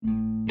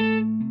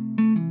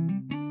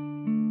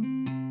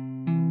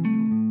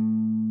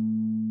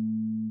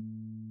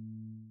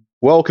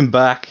Welcome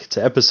back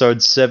to episode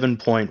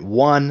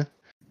 7.1.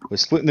 We're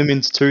splitting them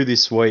into two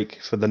this week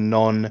for the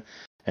non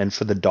and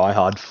for the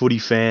diehard footy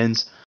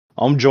fans.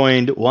 I'm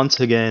joined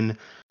once again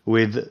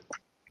with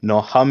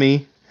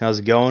Nohami. How's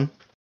it going?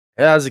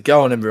 How's it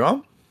going,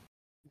 everyone?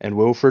 And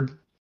Wilfred.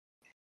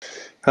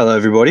 Hello,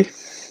 everybody.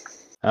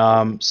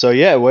 We're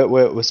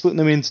splitting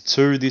them into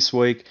two this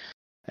week,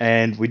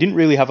 and we didn't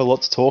really have a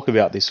lot to talk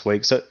about this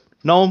week. So,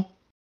 Noam,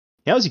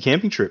 how was your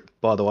camping trip,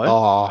 by the way?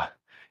 Oh,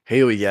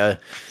 here we go.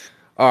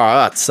 All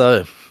right,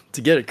 so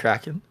to get it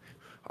cracking,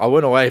 I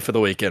went away for the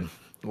weekend,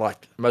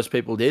 like most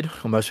people did,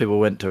 or most people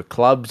went to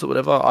clubs or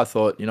whatever. I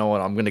thought, you know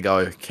what, I'm going to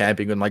go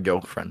camping with my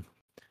girlfriend.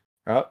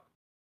 All right.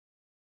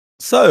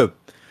 So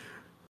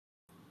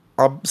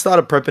I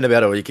started prepping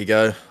about a week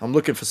ago. I'm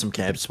looking for some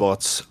camp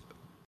spots.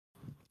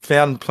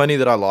 Found plenty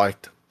that I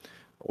liked.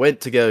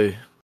 Went to go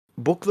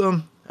book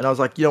them, and I was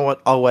like, you know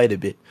what, I'll wait a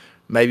bit.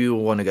 Maybe we'll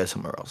want to go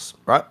somewhere else,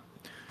 right?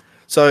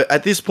 So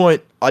at this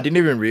point, I didn't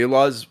even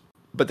realize,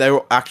 but they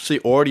were actually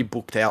already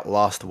booked out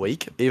last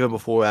week, even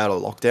before out of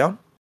lockdown.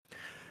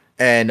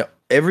 And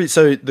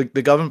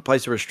the government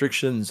placed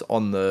restrictions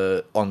on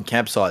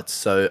campsites,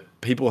 so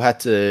people had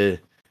to.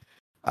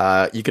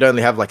 You could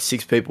only have like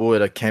 6 people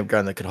at a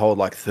campground that could hold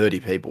like 30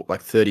 people,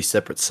 like 30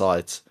 separate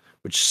sites,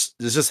 which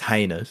is just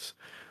heinous.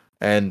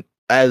 And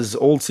as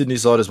all Sydney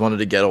siders wanted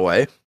to get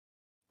away,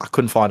 I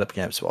couldn't find a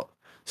camp spot.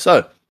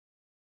 So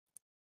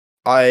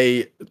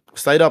I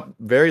stayed up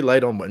very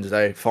late on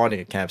Wednesday finding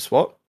a camp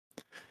spot.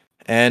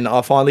 And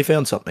I finally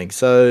found something.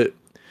 So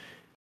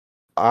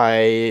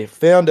I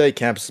found a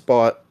camp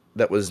spot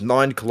that was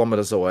 9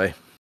 kilometers away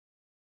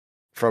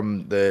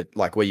from the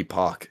where you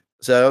park.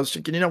 So I was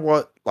thinking, you know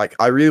what? Like,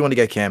 I really want to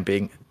go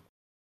camping.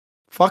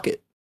 Fuck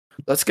it,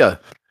 let's go.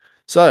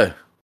 So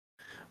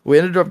we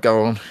ended up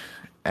going.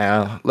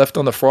 Left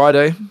on the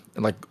Friday,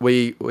 and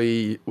we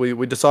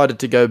decided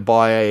to go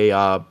buy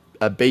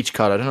a beach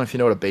cart. I don't know if you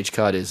know what a beach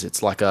cart is.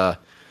 It's like a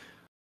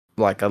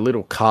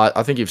little cart.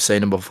 I think you've seen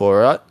them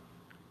before, right?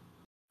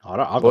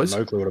 I've got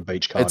no clue what a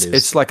beach cart is.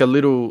 It's like a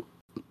little.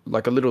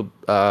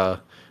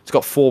 It's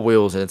got 4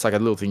 wheels, and it's like a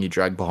little thing you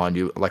drag behind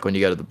you, like when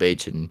you go to the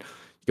beach, and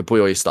you can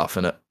put all your stuff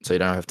in it, so you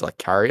don't have to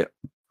carry it.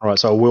 All right,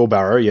 so a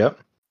wheelbarrow, yeah.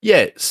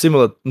 Yeah,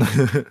 similar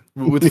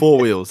with 4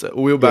 wheels. A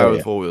wheelbarrow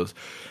with 4 wheels.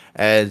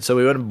 And so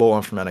we went and bought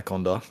one from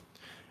Anaconda.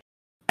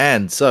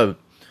 And so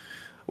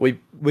we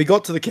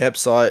got to the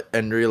campsite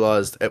and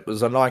realized it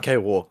was a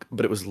 9K walk,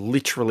 but it was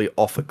literally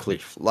off a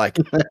cliff.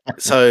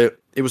 So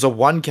it was a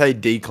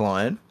 1K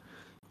decline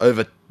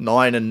over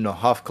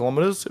 9.5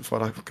 kilometers, if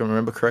I can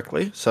remember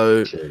correctly.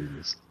 So,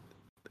 jeez.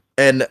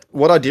 And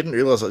what I didn't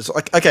realize is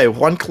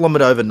 1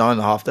 kilometer over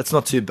 9.5, that's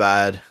not too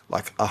bad.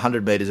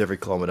 100 meters every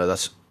kilometer.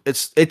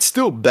 It's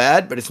still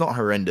bad, but it's not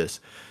horrendous.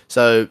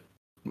 So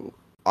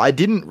I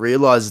didn't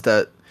realize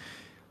that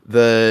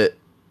the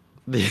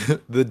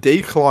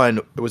decline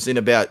was in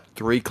about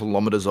 3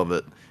 kilometers of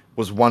it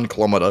was 1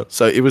 kilometer.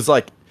 So it was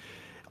I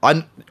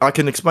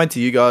can explain to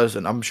you guys,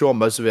 and I'm sure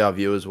most of our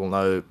viewers will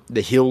know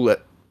the hill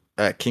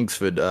at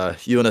Kingsford,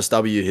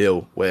 UNSW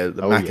hill, where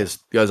the Macca's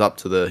goes up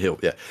to the hill.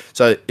 Yeah.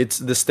 So it's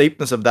the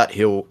steepness of that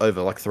hill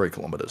over 3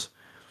 kilometers.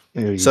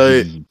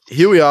 So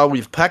here we are.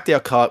 We've packed our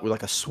cart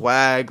with a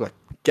swag,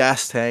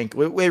 gas tank.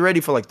 We're ready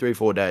for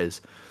 3-4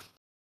 days.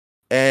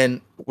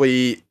 And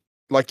we,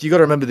 you got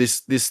to remember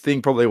this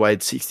thing probably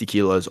weighed 60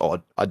 kilos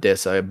odd, I dare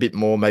say, a bit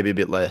more, maybe a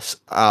bit less.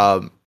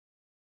 And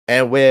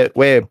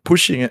we're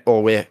pushing it,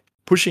 or we're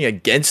pushing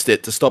against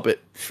it to stop it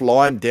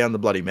flying down the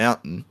bloody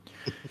mountain.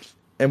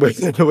 And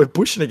we're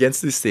pushing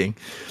against this thing,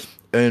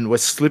 and we're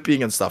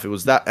slipping and stuff. It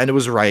was that, and it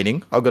was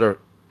raining. I've got to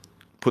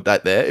put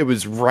that there. It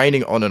was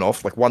raining on and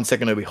off. 1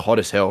 second it'd be hot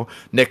as hell.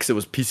 Next it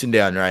was pissing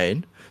down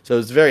rain. So it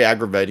was very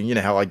aggravating. You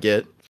know how I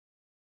get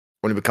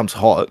when it becomes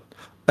hot.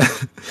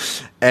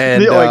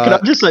 And can I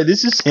just say,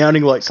 this is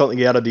sounding like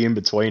something out of the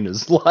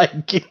In-Betweeners.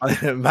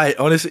 Mate,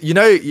 honestly, you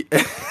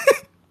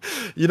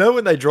know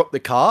when they drop the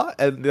car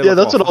and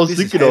that's what I was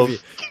thinking of.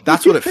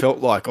 That's what it felt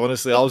like.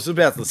 Honestly, I was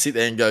about to sit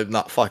there and go,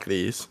 "Nah, fuck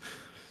this."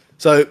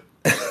 So,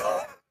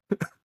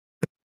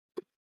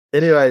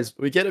 anyways,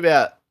 we got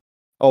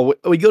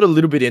a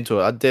little bit into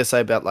it. I dare say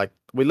about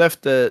we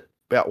left at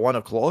about 1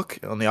 o'clock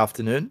on the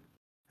afternoon,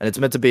 and it's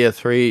meant to be a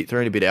 3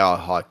 and a bit hour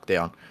hike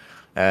down,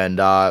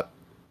 and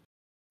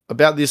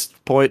about this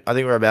point, I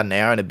think we're about an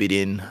hour and a bit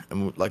in,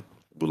 and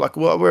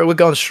we're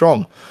going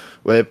strong.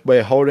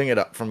 We're holding it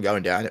up from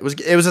going down. It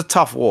was a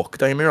tough walk.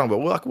 Don't get me wrong, but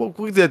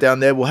we'll go down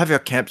there. We'll have our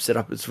camp set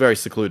up. It's very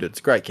secluded. It's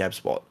a great camp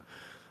spot.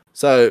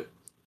 So,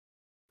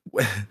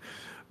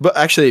 but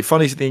actually,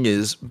 funny thing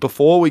is,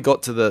 before we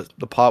got to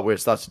the part where it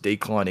starts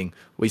declining,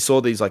 we saw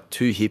these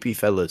 2 hippie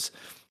fellas,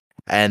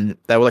 and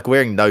they were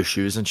wearing no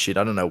shoes and shit.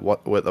 I don't know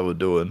what they were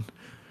doing,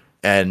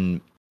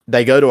 and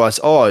they go to us,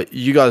 "Oh,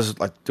 you guys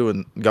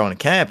going to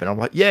camp?" And I'm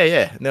like,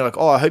 yeah. And they're like,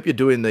 "Oh, I hope you're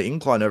doing the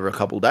incline over a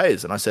couple of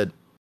days." And I said,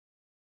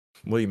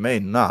 "What do you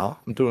mean? Nah,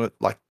 I'm doing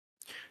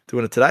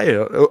it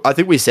today." I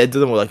think we said to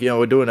them,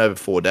 we're doing it over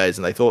 4 days,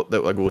 and they thought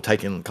that we were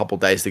taking a couple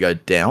of days to go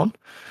down.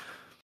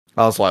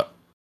 I was like,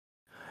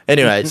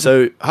 Anyway,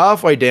 so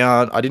halfway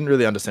down, I didn't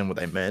really understand what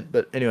they meant,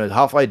 but anyway,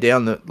 halfway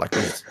down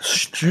this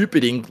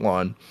stupid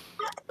incline,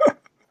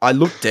 I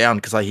look down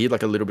because I hear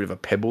like a little bit of a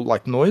pebble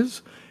like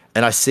noise,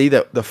 and I see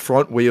that the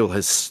front wheel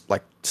has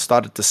like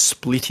started to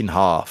split in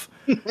half.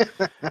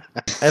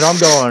 And I'm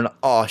going,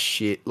 oh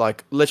shit,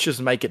 like let's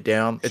just make it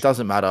down. It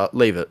doesn't matter,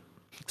 leave it.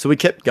 So we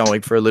kept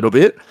going for a little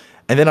bit,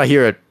 and then I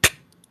hear it,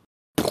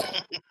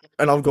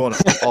 and I'm going,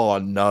 oh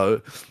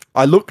no.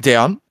 I look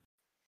down,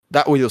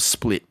 that wheel's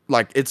split.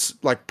 Like it's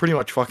like pretty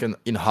much fucking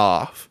in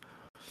half.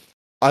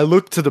 I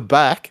look to the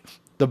back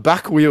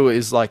wheel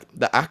is like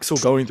the axle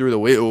going through the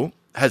wheel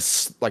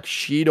has like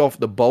sheared off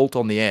the bolt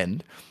on the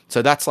end.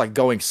 So that's like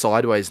going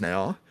sideways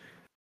now.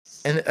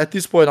 And at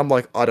this point, I'm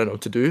like, I don't know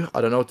what to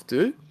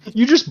do.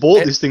 You just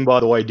bought this thing, by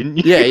the way, didn't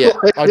you? Yeah.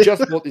 I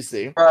just bought this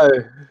thing. Bro.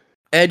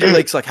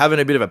 Angelique's like having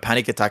a bit of a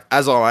panic attack,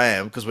 as I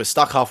am, because we're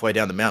stuck halfway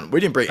down the mountain. We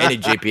didn't bring any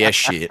GPS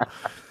shit.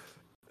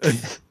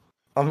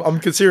 I'm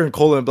considering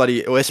calling a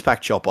bloody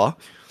Westpac chopper.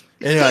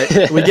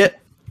 Anyway,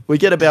 we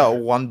get about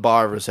 1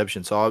 bar of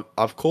reception. So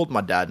I've called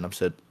my dad and I've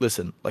said,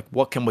 listen, like,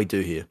 what can we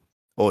do here?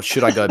 Or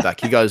should I go back?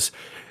 He goes,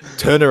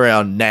 turn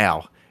around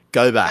now.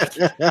 Go back.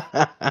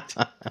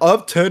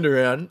 I've turned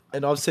around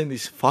and I've seen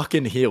this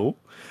fucking hill,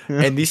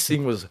 and this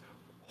thing was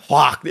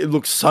fuck. It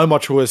looks so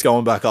much worse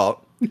going back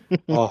up.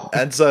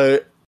 And so,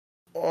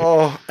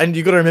 and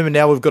you got to remember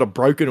now we've got a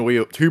broken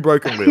wheel, 2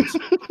 broken wheels.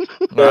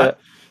 Right?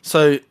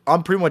 So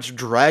I'm pretty much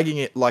dragging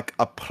it like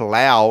a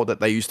plow that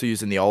they used to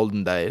use in the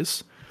olden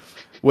days,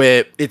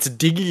 where it's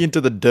digging into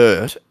the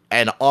dirt,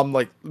 and I'm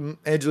like,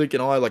 Angelique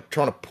and I like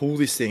trying to pull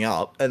this thing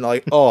up, and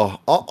like,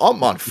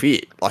 I'm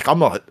unfit. Like I'm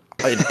not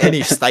in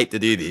any state to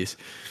do this.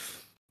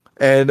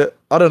 And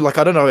I don't know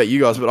about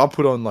you guys, but I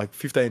put on like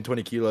 15,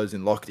 20 kilos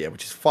in lockdown,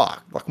 which is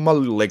fucked. Like my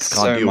little legs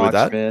can't deal with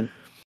that. Man.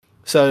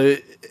 So,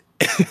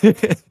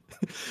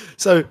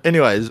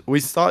 anyways, we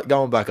start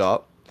going back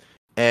up,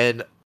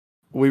 and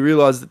we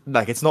realized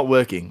like it's not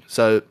working.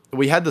 So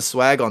we had the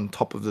swag on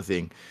top of the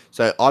thing.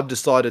 So I've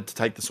decided to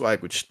take the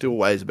swag, which still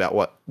weighs about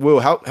what? Will,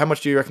 how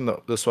much do you reckon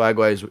the swag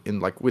weighs in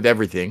like with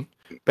everything?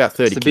 About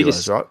 30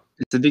 kilos, right?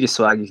 It's the biggest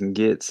swag you can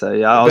get. So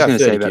yeah, I was going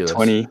to say about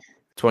 20.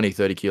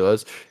 30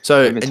 kilos.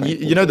 So, and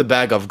you know the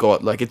bag I've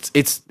got, like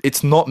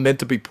it's not meant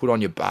to be put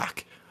on your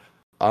back.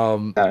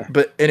 No.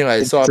 But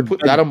anyway, so I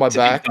put that on my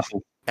back,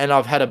 duffel. and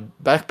I've had a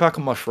backpack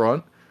on my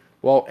front,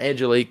 while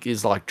Angelique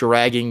is like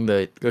dragging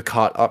the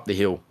cart up the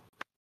hill.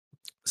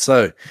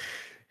 So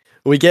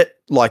we get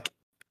like,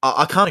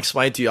 I can't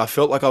explain to you. I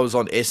felt like I was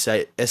on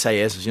SAS,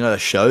 you know, the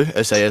show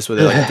SAS, where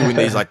they're like doing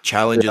these like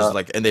challenges,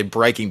 like, and they're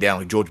breaking down.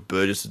 Like George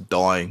Burgess is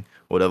dying,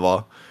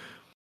 whatever,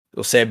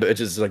 or Sam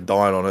Burgess is like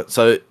dying on it.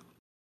 So,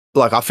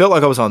 like, I felt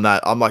like I was on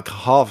that. I'm like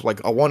half,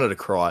 like, I wanted to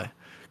cry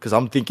because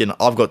I'm thinking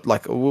I've got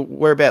like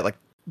we're about like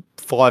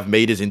 5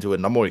 meters into it,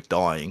 and I'm already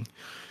dying.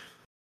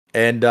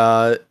 And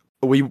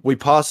we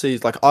passed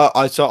these like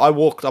I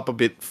walked up a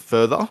bit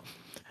further,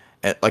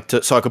 and like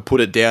so I could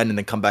put it down and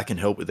then come back and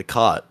help with the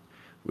cart,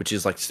 which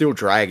is like still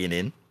dragging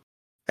in.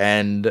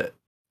 And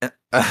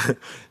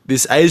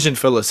this Asian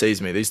fella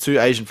sees me. These 2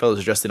 Asian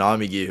fellas dressed in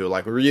army gear who are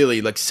like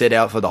really like set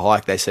out for the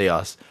hike. They see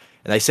us,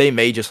 and they see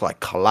me just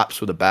like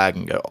collapse with a bag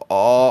and go,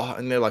 oh,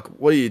 and they're like,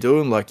 what are you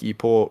doing? Like, you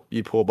poor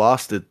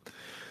bastard.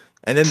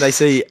 And then they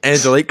see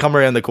Angelique come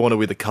around the corner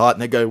with a cart,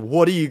 and they go,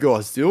 what are you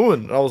guys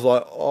doing? And I was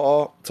like,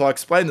 oh. So I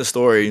explained the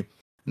story,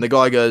 and the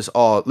guy goes,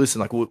 oh,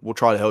 listen, like, we'll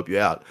try to help you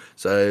out.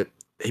 So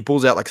he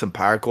pulls out like some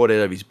paracord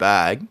out of his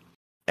bag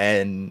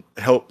and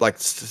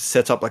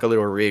sets up like a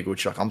little rig,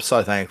 which like I'm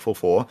so thankful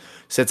for.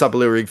 Sets up a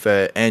little rig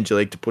for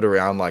Angelique to put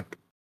around like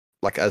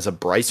as a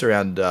brace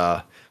around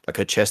like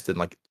her chest and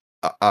like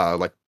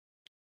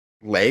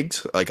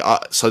legs, like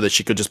so that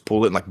she could just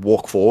pull it and like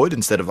walk forward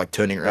instead of like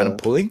turning around and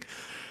pulling.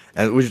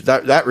 And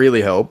that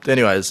really helped.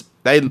 Anyways,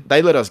 they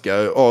let us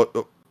go.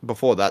 Or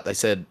before that, they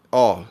said,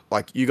 oh,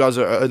 like, you guys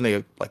are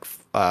only like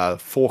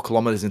 4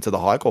 kilometers into the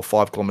hike or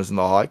 5 kilometers in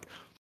the hike.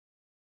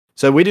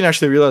 So we didn't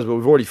actually realize, but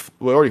we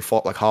already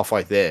fought like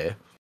halfway there.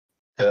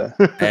 Yeah.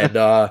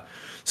 And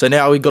so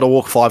now we've got to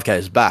walk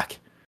 5Ks back.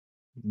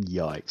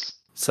 Yikes.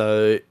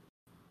 So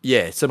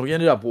yeah, so we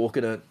ended up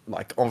walking it,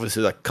 like,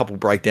 obviously like a couple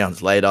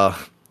breakdowns later,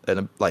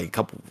 and like a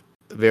couple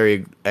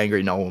very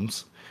angry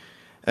gnomes.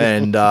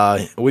 And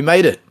we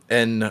made it,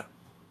 and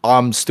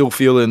I'm still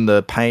feeling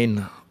the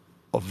pain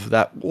of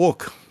that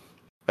walk.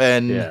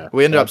 And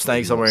we ended up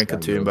staying somewhere in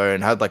Katoomba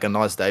and had like a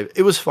nice day.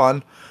 It was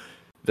fun,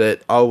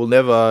 but I will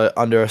never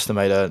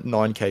underestimate a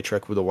 9K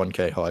trek with a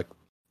 1K hike,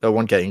 a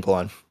 1K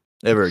incline,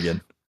 ever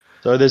again.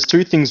 So there's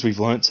 2 things we've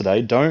learnt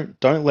today. Don't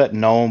let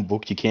Noam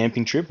book your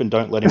camping trip, and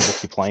don't let him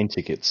book your plane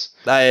tickets.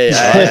 Hey,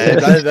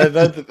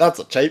 that's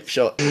a cheap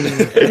shot.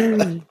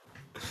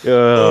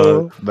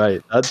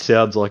 Mate, that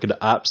sounds like an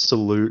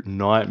absolute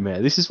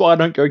nightmare. This is why I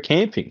don't go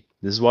camping.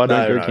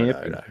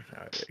 No.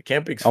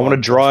 Camping's fun. I want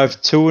to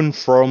drive to and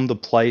from the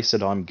place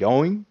that I'm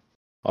going.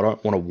 I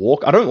don't want to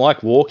walk. I don't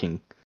like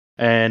walking.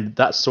 And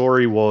that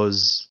story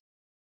was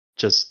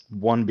just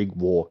one big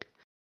walk.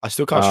 I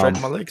still can't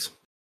straighten my legs.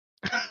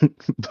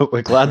 But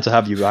we're glad to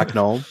have you back,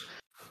 Noel.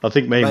 I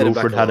think me and Made it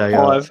Wilfred back had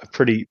alive. a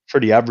pretty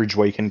average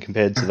weekend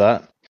compared to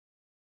that.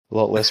 A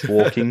lot less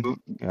walking.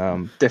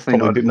 Definitely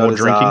not more as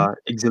drinking.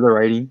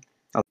 exhilarating.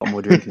 A lot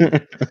more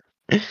drinking.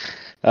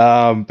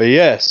 But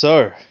yeah,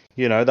 so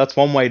that's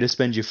one way to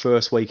spend your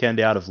first weekend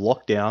out of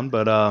lockdown.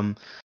 But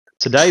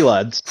today,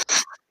 lads,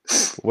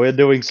 we're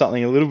doing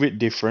something a little bit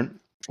different.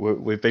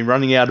 We've been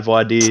running out of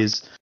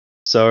ideas,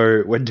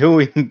 so we're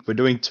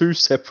doing two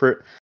separate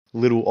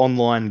little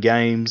online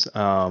games.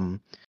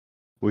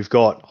 We've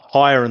got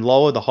higher and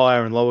lower, the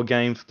higher and lower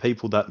game for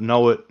people that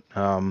know it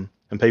and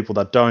people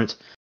that don't.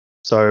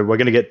 So we're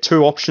going to get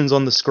two options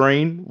on the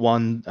screen,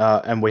 one,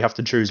 and we have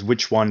to choose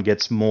which one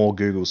gets more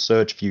Google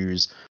search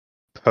views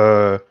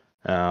per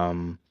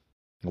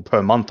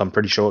month. I'm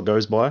pretty sure it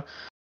goes by.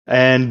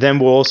 And then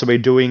we'll also be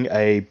doing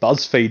a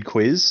BuzzFeed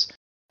quiz.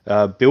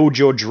 Build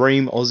your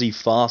dream Aussie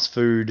fast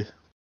food.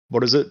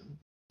 What is it?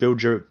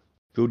 Build your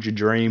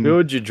dream.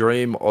 Build your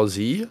dream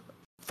Aussie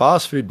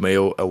fast food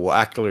meal and will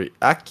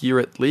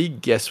accurately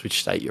guess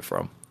which state you're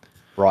from.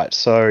 Right.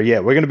 So yeah,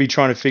 we're going to be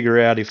trying to figure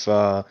out if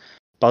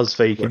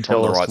BuzzFeed can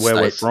tell us where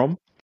we're from.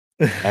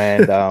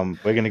 And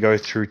we're going to go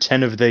through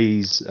 10 of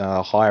these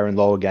higher and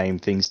lower game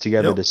things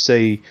together to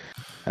see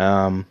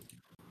how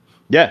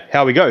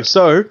we go.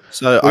 So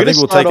I think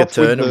we'll take a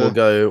turn and we'll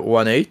go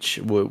one each.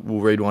 We'll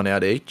read one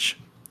out each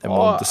and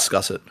we'll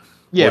discuss it.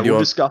 Yeah, we'll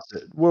discuss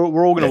it.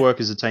 We're all going to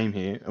work as a team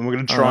here, and we're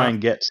going to try and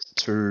get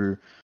to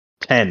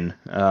 10.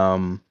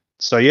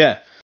 So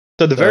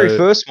the very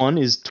first one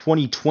is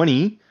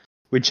 2020,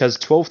 which has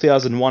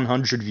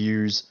 12,100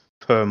 views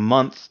per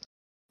month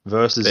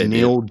versus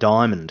Neil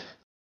Diamond.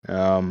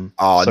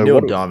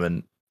 Neil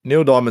Diamond.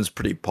 Neil Diamond's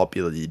pretty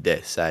popular, you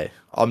dare say.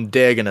 I'm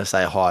going to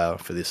say higher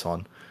for this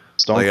one.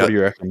 Stonk, what do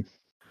you reckon?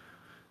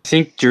 I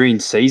think during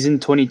season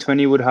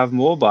 2020 would have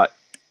more, but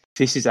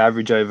this is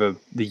average over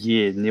the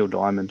year, Neil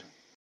Diamond.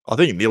 I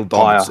think Neil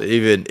Diamond's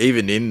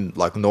even in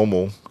like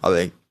normal, I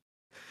think.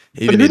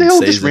 But who the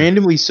hell just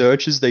randomly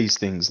searches these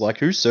things? Like,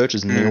 who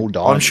searches Neil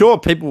Diamond? I'm sure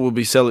people will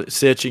be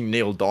searching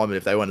Neil Diamond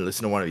if they want to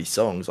listen to one of his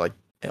songs. Like,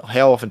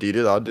 how often do you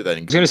do that? I do that in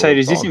I was going to say,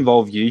 does this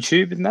involve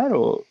YouTube in that,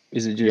 or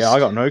is it just... Yeah, I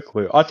got no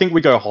clue. I think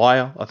we go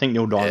higher. I think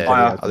Neil Diamond.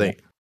 Higher. I think...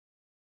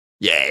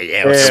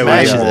 Yeah,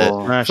 smashes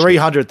it.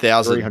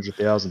 300,000.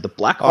 300,000. The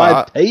Black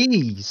Eyed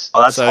Peas.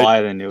 Oh, that's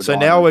higher than Neil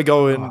Diamond. So now we're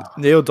going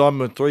Neil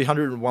Diamond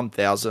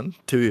 301,000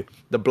 to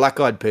the Black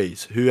Eyed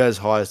Peas. Who has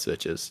higher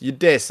searches? You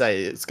dare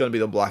say it's going to be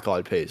the Black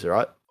Eyed Peas,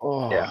 right?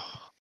 Oh, yeah.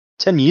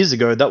 10 years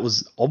ago, that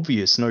was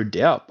obvious, no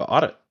doubt. But I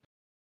don't.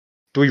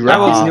 Do we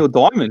reckon? That was Neil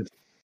Diamond.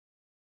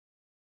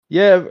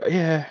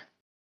 Yeah.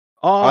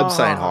 Oh, I'm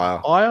saying higher.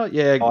 Higher?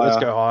 Yeah, let's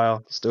go higher.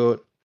 Let's do it.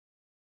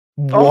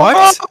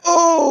 What?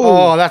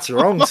 Oh, that's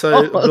wrong.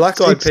 So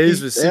Black Eyed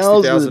Peas was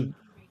 60,000.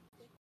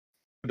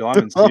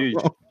 Diamond's huge.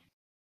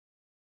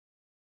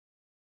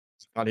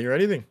 Can't hear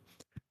anything.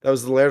 That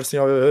was the loudest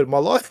thing I've ever heard in my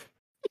life.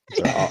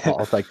 So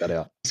I'll take that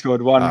out.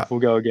 Scored one. We'll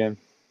go again.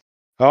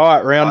 All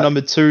right, round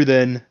number 2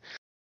 then.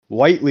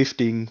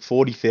 Weightlifting,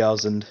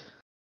 40,000.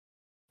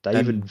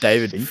 David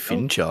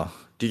Fincher.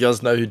 Do you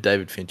guys know who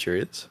David Fincher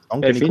is?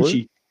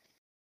 Fincher.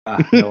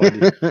 No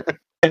idea.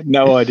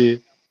 No idea.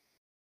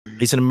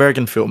 He's an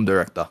American film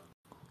director.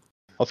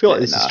 I feel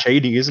like this is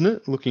cheating, isn't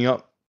it? Looking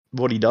up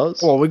what he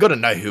does. Well, we got to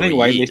know who he is. I think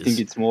weightlifting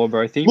gets more,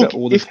 bro. Think about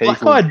all the people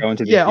going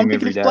to the gym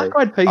every day. Black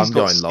Eyed Peas I'm got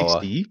going 60,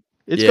 lower.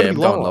 It's going to be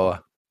lower.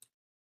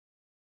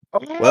 Oh,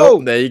 well,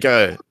 there you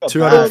go.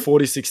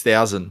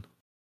 246,000.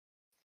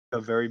 We're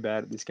very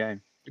bad at this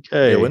game.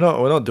 Okay. Yeah, we're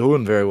not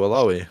doing very well,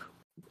 are we?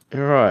 All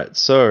right.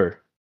 So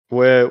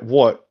we're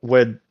 1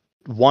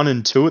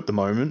 and 2 at the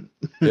moment.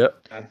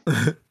 Yep.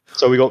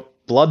 So we got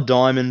Blood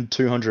Diamond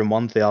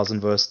 201,000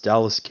 versus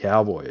Dallas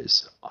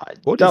Cowboys.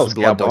 What is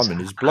Blood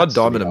Diamond? Is Blood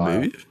Diamond a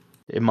movie?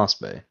 It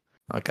must be.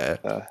 Okay.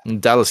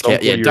 Dallas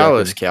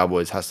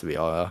Cowboys has to be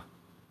higher.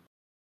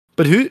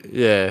 But who?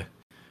 Yeah.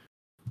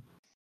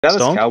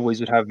 Dallas Cowboys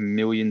would have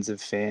millions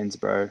of fans,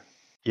 bro.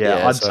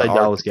 Yeah, I'd say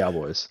Dallas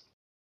Cowboys.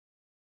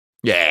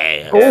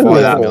 Yeah.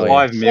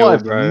 5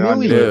 million, bro.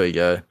 There we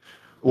go.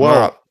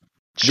 Well,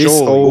 but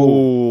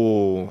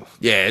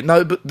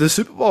the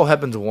Super Bowl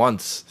happens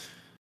once.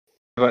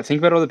 But think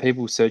about all the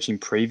people searching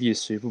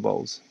previous Super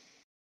Bowls.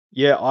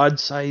 Yeah, I'd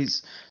say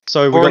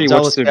so. We got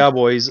Dallas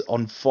Cowboys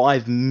on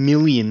 5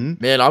 million.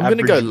 Man, I'm going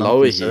to go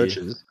lower here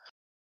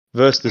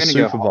versus the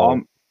Super Bowl.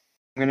 I'm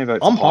going to vote.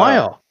 I'm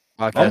higher.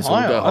 Okay, I'm so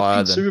higher. We'll go higher I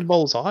think then. Super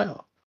Bowl's higher.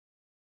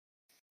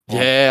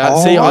 Yeah,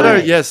 I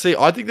don't. Yeah,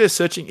 I think they're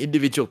searching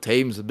individual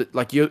teams, but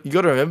like you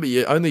got to remember,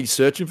 you're only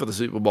searching for the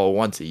Super Bowl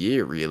once a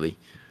year, really.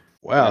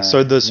 Wow.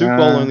 So the Super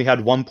Bowl only had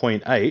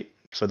 1.8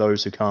 for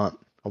those who can't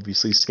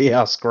obviously see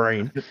our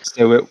screen.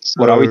 So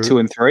what are we, 2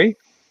 and 3?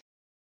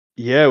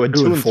 Yeah, we're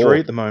 2 and 3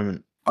 at the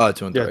moment. Oh,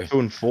 2 and 3. 2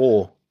 and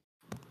 4.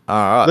 All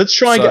right. Let's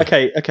try and get.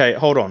 Okay.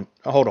 Hold on.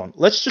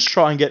 Let's just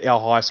try and get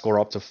our high score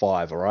up to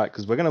 5. All right,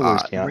 because we're going to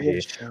lose count here.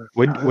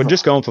 We're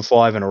just going for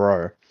 5 in a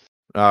row.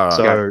 All right.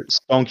 So,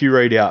 Stonk, you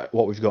read out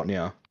what we've got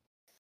now.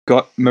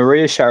 Got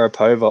Maria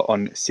Sharapova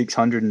on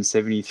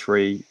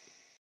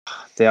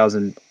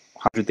 673,000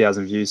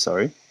 views.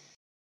 Sorry.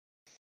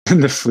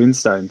 the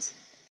Flintstones.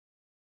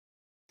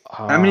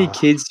 How many Ah,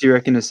 kids do you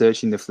reckon are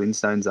searching the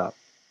Flintstones up?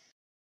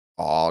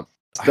 Oh,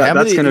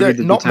 That's going to be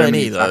the not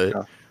many determining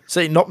though. factor.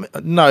 See,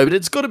 no, but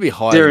it's got to be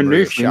higher there than a new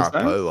Maria Flintstones?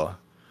 Sharapova.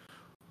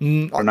 I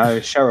don't know.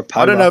 Sharapova.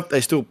 I don't know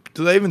if do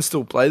they even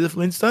still play the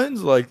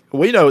Flintstones? Like,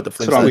 we know what the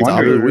That's what I'm Flintstones are, but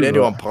wondering. would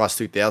anyone past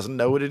 2000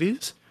 know what it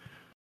is?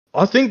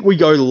 I think we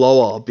go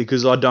lower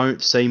because I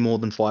don't see more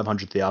than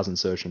 500,000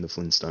 searching the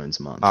Flintstones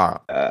a month.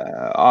 Ah,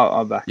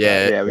 I'll back that.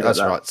 yeah, Yeah, we got that's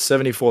that. right. Cold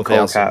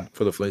 74,000 cap.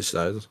 for the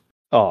Flintstones.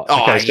 Oh,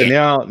 Oh, okay. So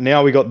yeah.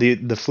 now we got the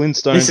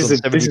Flintstones This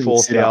is on a- this is a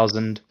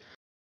 74,000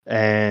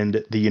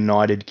 and the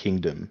United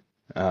Kingdom.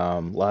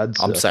 Lads,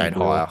 I'm I saying think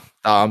we're all- higher.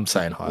 I'm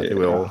saying higher. Yeah.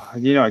 We're all,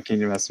 United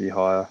Kingdom has to be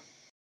higher.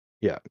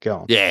 Yeah, go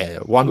on. yeah,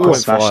 We'll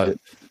smash 1.5. it.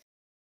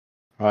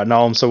 All right,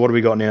 Noam. So what do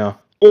we got now?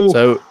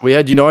 So we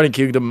had United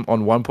Kingdom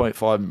on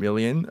 1.5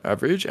 million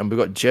average, and we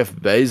got Jeff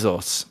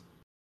Bezos.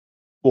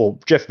 Well,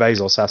 Jeff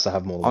Bezos has to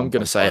have more. Than I'm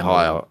going to say 1.5 million.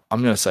 higher.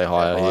 I'm going to say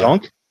higher. higher. Yeah.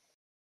 Donk?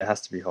 It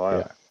has to be higher.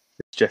 Yeah.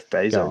 It's Jeff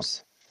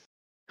Bezos.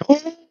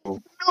 Oh,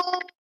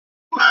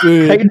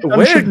 Dude, we're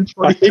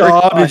 820.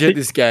 garbage at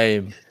this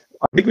game.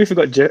 I think we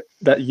forgot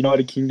that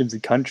United Kingdom's a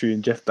country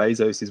and Jeff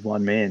Bezos is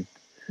one man.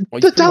 Well,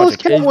 The he's pretty Dallas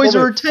much he's Cowboys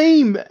are probably- a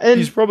team, and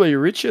He's probably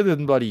richer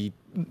than bloody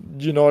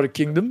United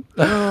Kingdom.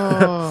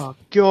 oh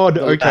god.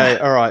 The- Okay,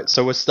 all right.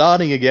 So we're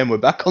starting again. We're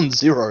back on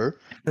zero.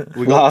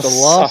 We got the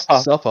Last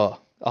Last Supper.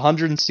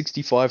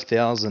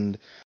 165,000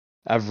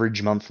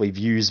 average monthly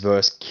views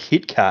versus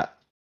Kit Kat.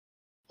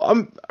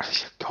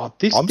 God,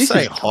 this. I'm this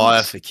saying is higher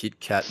tough. for Kit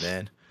Kat,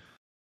 man.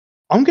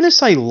 I'm gonna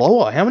say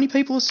lower. How many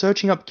people are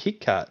searching up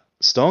Kit Kat?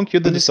 Stonk, you're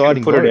the I'm just gonna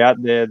deciding put it vote.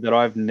 out there that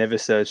I've never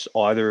searched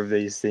either of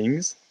these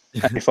things.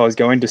 And if I was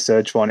going to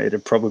search one,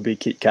 it'd probably be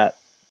Kit Kat.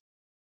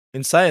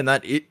 In saying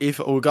that, if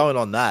we're going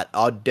on that,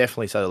 I'd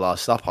definitely say the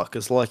Last Supper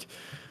because, like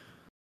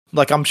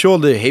I'm sure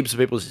there are heaps of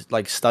people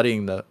like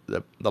studying the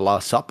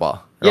Last Supper.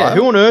 Yeah, right?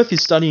 who on earth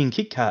is studying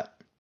Kit Kat?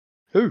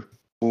 Who?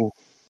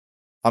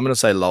 I'm gonna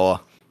say lower.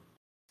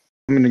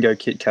 I'm gonna go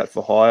Kit Kat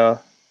for higher.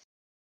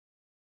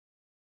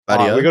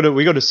 Alright, Badio?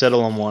 we got to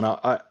settle on one.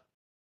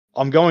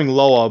 I'm going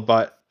lower,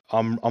 but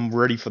I'm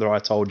ready for the I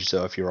told you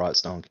so. If you're right,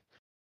 Stonk.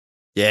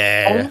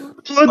 Yeah.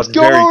 Let's That's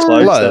very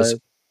close. Close. though.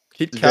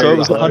 Kit So Kat it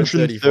was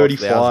 135,000.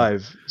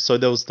 135. So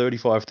there was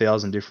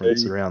 35,000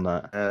 difference 30. around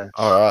that.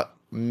 All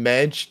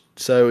right,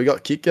 so we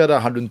got Kit Kat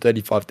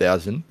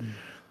 135,000,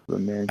 The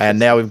man and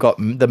now we've got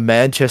the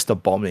Manchester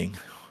bombing.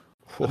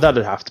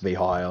 That'd have to be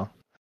higher.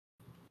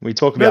 We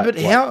talk Yeah, about. but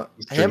like, how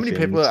history many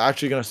people things. are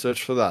actually going to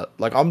search for that?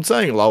 Like, I'm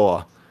saying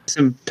lower.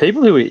 some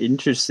people who are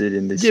interested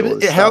in this. Yeah, sort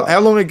but of how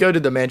stuff. long ago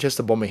did the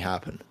Manchester bombing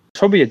happen?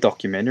 Probably a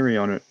documentary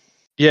on it.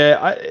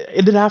 Yeah,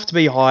 it'd have to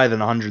be higher than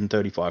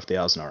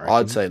 135,000. I reckon.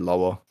 I'd say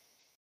lower.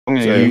 I'm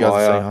gonna So go you guys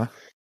higher. are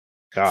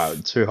saying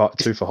high? Too high,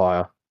 two for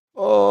higher.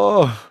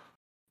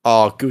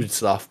 Oh, good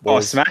stuff, Oh, I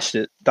boys. smashed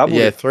it. Double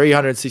Yeah, it.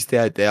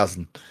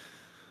 368,000.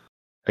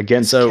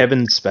 Against So-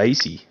 Kevin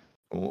Spacey.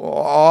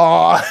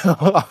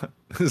 Oh,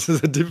 this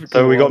is a difficult.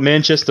 So we got one.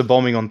 Manchester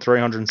bombing on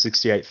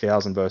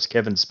 368,000 versus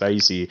Kevin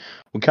Spacey.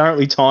 We're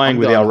currently tying I'm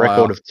with going our record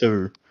higher. of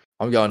 2.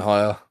 I'm going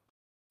higher.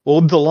 Well,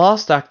 the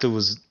last actor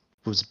was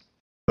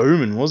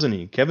booming, wasn't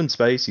he? Kevin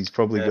Spacey's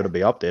probably Yeah. got to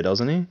be up there,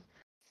 doesn't he?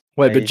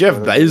 Wait, Yeah, but he's Jeff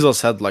gotta be.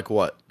 Bezos had like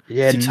what?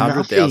 Yeah,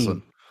 600,000.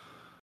 nothing.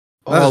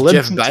 That's Oh, let's,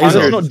 Jeff let's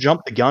Bezos. not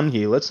jump the gun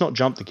here. Let's not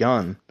jump the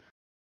gun.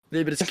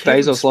 Yeah, but it's Jeff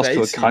Kevin Bezos lost to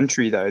a Spacey.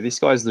 country though. This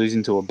guy's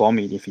losing to a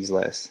bombing if he's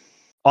less.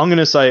 I'm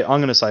gonna say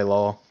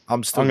lower.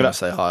 I'm still I'm going gonna- to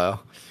say higher.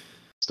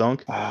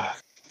 Stonk. Ah,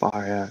 far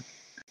out.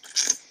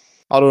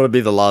 I don't want to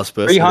be the last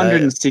person.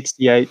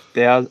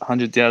 368,000,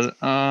 100,000.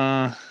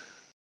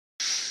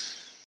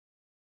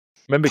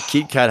 Remember,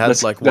 Kit Kat had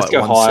Let's- like let's what,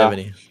 go higher.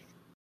 170.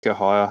 Go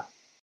higher.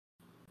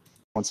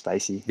 On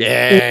Spacey.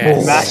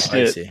 Yeah, Smashed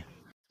it. Spacey.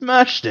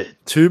 Smashed it.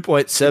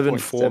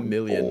 2.74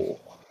 million.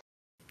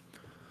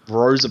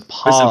 Rosa Rosa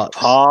Parks.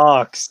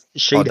 Parks.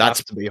 She'd Oh, have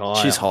that's- to be higher.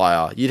 She's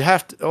higher. You'd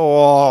have to.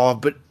 Oh,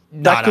 but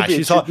That no, could be a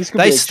she's trick. high. This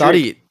could They be a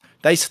study it.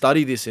 They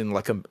study this in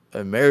like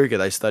America.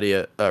 They study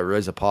at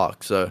Rosa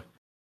Parks. So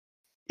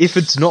If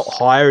it's not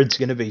higher, it's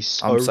gonna be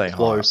so I'm saying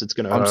close. higher. It's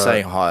gonna. I'm hurt.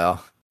 saying higher.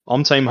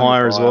 I'm team I'm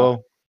higher as higher.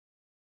 well.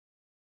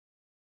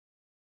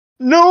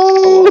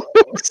 No,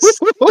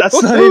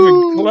 That's not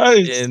even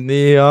close. In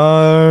the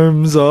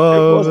arms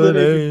of wasn't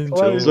an even angel.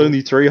 close. It was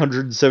only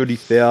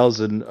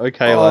 370,000.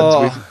 Okay,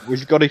 lads,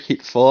 we've got to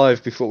hit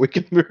 5 before we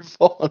can move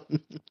on.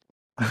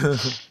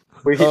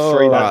 We hit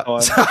 3 that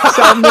Alright.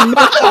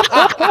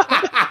 time.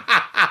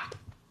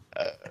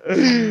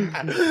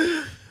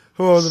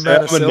 Oh, the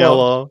Manasella.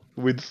 Salmonella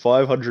with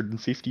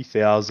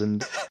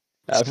 550,000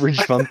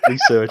 average monthly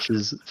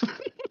searches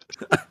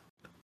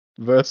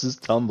versus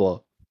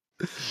Tumblr.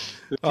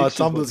 Oh,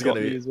 Tumblr's got going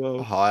to me be as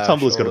well. higher.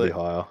 Tumblr's got to surely. be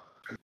higher.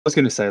 I was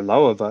going to say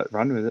lower, but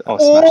run with it. Oh,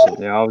 smashed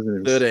it. Yeah, I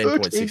wasn't even.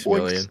 13.6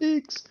 million.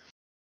 13.6.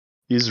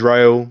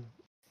 Israel.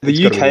 The It's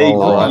gotta be UK, lower,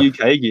 what right?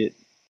 did UK get?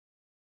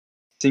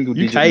 Single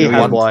digit UK million.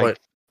 had One like point-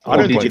 I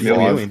don't think digit 1.5,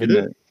 million, did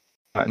isn't it?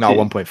 Right, No, hit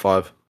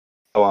 1.5.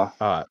 lower.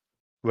 Alright,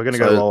 we're gonna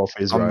So, go lower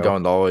for Israel. I'm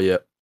going lower, yeah.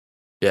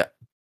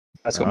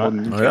 That's got Alright.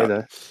 more than UK Alright.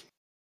 though.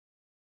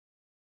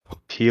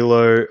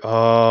 Pirlo.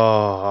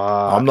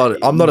 Oh,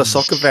 I'm not a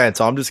soccer fan,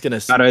 so I'm just gonna.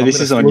 I know, I'm this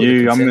gonna is on stick with the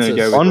you. I'm gonna consensus.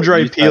 go with-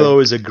 Andre what you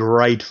Pirlo is a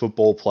great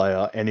football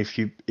player, and if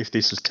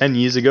this was 10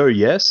 years ago,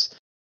 yes,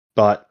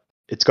 but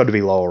it's got to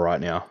be lower right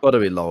now. Got to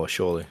be lower,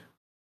 surely.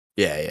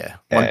 Yeah. Yeah,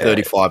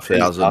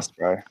 135,000. us,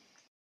 bro.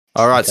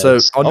 All right, Okay,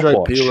 so Andre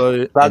stopwatch.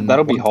 Pirlo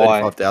That'll be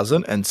high.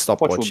 135,000 and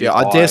Stopwatch will stopwatch. be Yeah,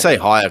 I high. dare say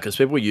higher because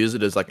people use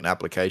it as like an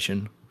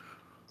application.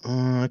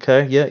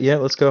 Okay, yeah,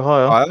 let's go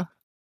higher. Higher?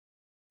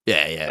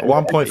 Yeah.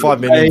 1.5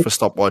 million for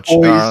stopwatch.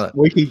 Boys, Alright.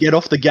 we can get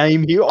off the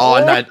game here.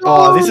 Oh no!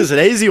 Oh, this is an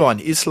easy one.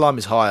 Islam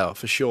is higher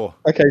for sure.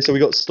 Okay, so we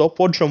got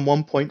stopwatch on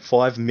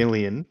 1.5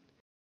 million.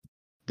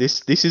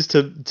 This is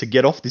to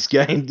get off this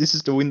game. This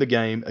is to win the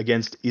game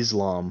against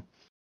Islam.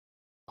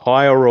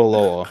 Higher or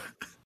lower?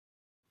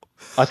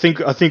 I think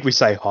we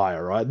say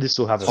higher, right? This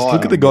will have a. Just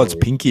look at the guy's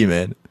pinky,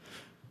 man.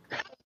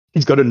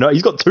 He's got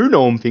He's got two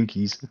Noam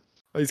pinkies.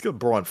 Oh, he's got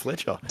Brian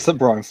Fletcher. It's the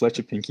Brian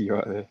Fletcher pinky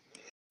right there.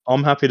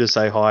 I'm happy to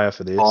say higher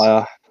for this.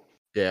 Higher.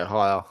 Yeah,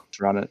 higher. Let's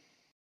run it.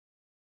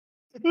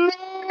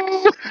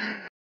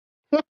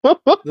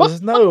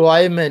 There's no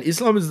way, man.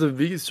 Islam is the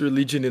biggest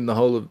religion in the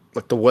whole of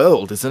like the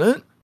world, isn't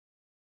it?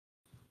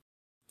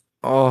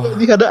 Oh,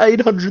 We had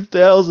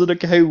 800,000.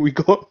 Okay, we've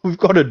got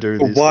to do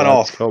this. One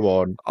lads. off. Come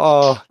on.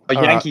 oh. But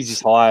alright. Yankees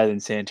is higher than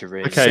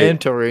Santorini. Okay.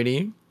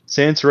 Santorini.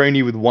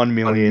 Santorini with 1 1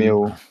 million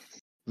mil.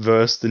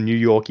 versus the New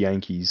York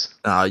Yankees.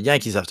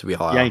 Yankees have to be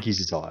higher. Yankees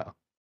is higher.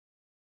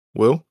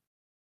 Will?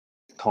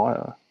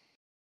 Higher.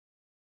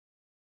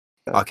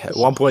 Okay,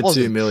 1.2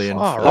 Wasn't million.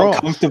 far for- off.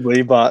 Not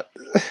comfortably, but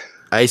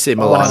AC Oh,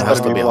 Milan it's has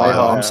gotta to be be way higher.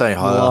 higher. I'm saying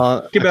higher.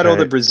 Milan- think about all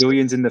the okay.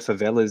 Brazilians in the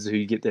favelas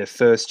who get their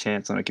first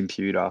chance on a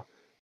computer.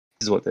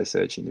 This is what they're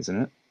searching, isn't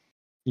it?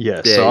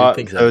 Yeah, Yeah, so, you'd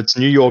think so. so it's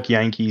New York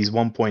Yankees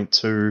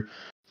 1.2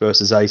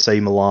 versus AC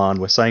Milan.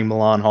 We're saying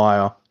Milan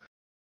higher.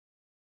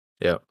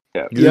 Yeah.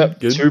 Good,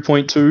 good.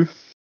 2.2.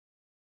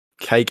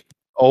 Cake.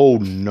 Oh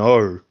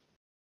no.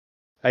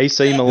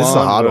 AC is a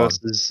Milan hard one.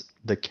 versus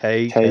the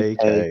KKK.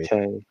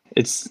 KKK.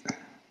 It's.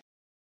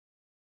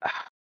 I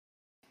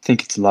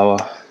think it's lower.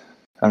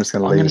 I'm just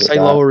going to I'm leave going it to at say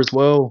that. lower as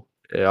well.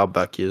 Yeah, I'll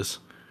back yours.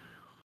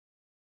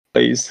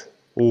 Please.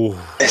 Ooh.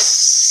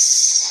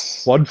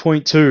 Yes.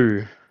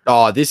 1.2.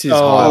 Oh, this is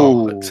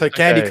Oh, higher. So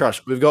Candy okay.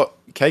 Crush, we've got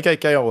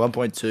KKK on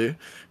 1.2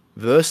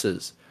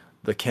 versus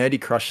the Candy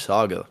Crush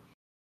Saga.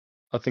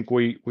 I think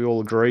we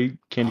all agree.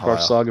 Candy Crush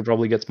Higher. Saga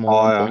probably gets more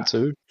Higher.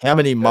 1.2. How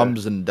many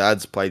mums and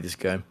dads play this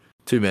game?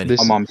 Too many. This,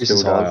 My mum this still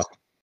is higher. does.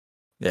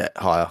 Yeah,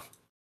 higher.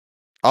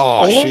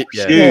 Oh, Oh, shit,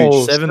 yeah.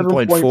 huge.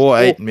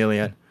 7.48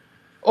 million.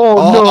 Oh,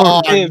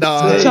 Oh, no.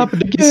 no. It's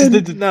happened again.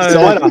 This is the No. It's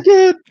decider. happened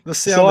again. The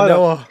Cider.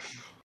 Salmonella.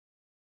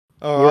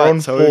 All We're right, on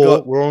so 4. we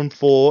got We're on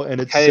 4,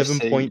 and it's KFC.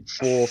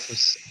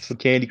 7.4 for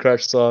Candy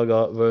Crush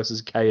Saga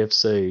versus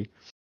KFC.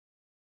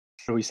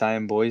 What are we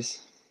saying, boys?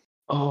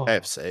 Oh,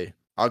 KFC.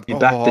 You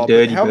back the but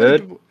dirty how many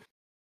bird? people-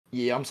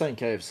 Yeah, I'm saying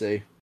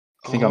KFC.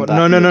 I think oh, I'm no, backing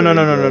no, the no, no,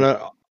 no, dirty no,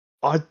 bird.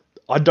 no.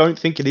 I don't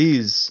think it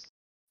is.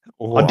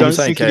 I I'm don't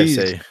saying think it is.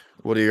 KFC.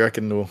 What do you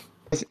reckon, Noor?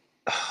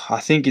 I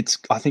think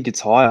it's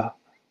higher.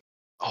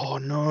 Oh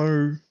no,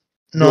 Do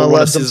no, you want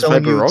lads, a I'm scissors,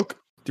 telling paper, you. rock?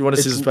 Do you want a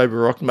it's- scissors, paper,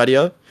 rock,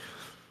 Matteo?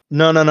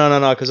 No,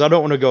 because I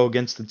don't want to go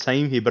against the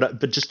team here, but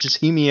just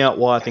hear me out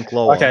why I think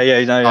lower. Okay,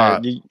 yeah, no,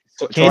 Alright. you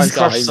try Candy and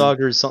Crush start.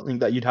 Saga is something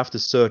that you'd have to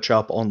search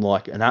up on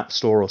like an app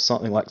store or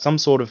something like some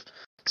sort of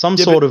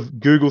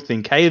Google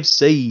thing.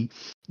 KFC,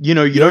 you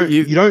know,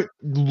 you don't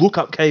look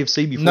up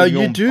KFC before No,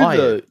 you do buy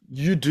though. it.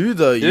 You do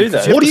though. Do You though.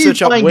 have What to are you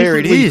search up buying where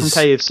it differently is.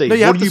 from KFC? No,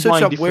 you What have are to you search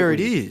buying up where it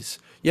differently? is.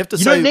 You have to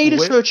You say don't need to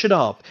where- search it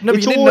up. No, but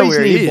It's you didn't know always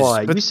where it is.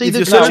 nearby. But You see if the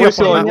you're guy searching with up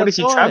on the a map- what if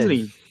you're outside.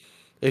 traveling?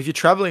 If you're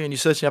traveling and you're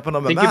searching up on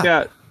a Think map,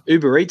 about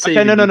Uber Eats. Okay,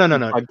 even no.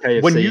 had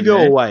KFC When you in go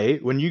there.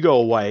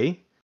 away,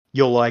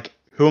 you're like,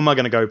 who am I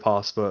going to go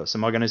past first?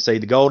 Am I going to see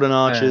the Golden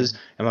Arches?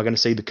 Am I going to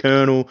see the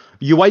Colonel?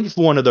 You wait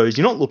for one of those.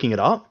 You're not looking it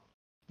up.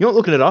 You're not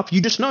looking it up.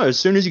 You just know. As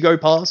soon as you go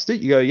past it,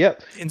 you go,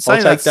 yep. in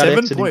saying take that, that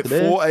exit into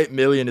there. 7.48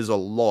 million is a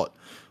lot.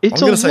 It's I'm a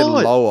going to say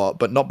lot. lower,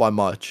 but not by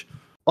much.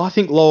 I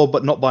think lower,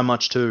 but not by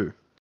much too.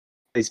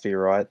 Please be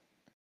right.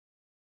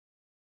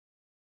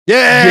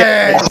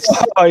 Yeah.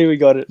 Oh, we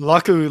got it.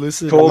 Lucky we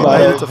listened. Cool, We mate.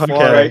 made it to Okay,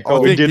 five. cool. I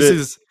We think did this it.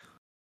 is.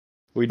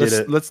 We did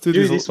it. Let's do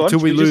Do this this one? till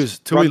we Should we lose.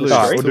 just Till run we the lose. All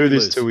right, Sorry? we'll till do we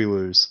this lose. till we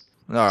lose.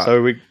 All right.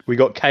 So we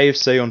got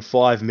KFC on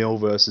 5 mil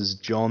versus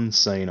John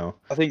Cena.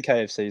 I think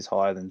KFC is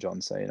higher than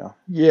John Cena.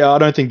 Yeah, I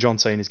don't think John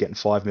Cena's getting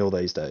 5 mil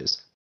these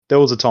days. There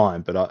was a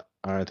time, but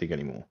I don't think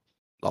anymore.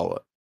 Lower.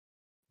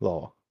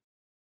 Lower.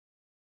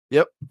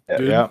 Good.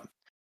 Yeah.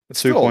 It's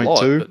still a lot,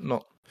 2.2. but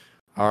not.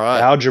 All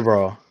right.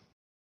 Algebra.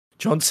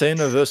 John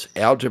Cena versus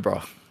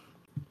Algebra.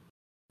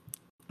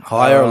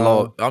 Higher or Uh,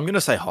 lower? I'm gonna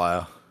say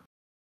higher.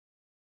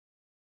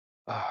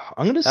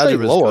 I'm gonna say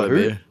Algebra's lower. gotta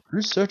be.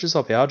 Who searches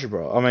up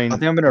algebra? I mean, I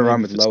think I'm gonna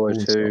run maybe with for lower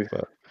school and too.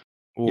 stuff,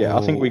 but- yeah,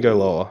 I think we go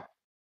lower.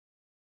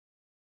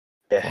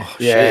 Yeah, Oh,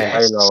 yeah,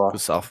 shit. way lower.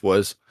 Good stuff,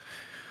 boys.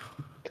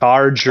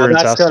 Car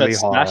insurance has to gonna be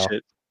smash higher.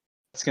 it.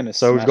 That's gonna.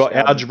 So we've got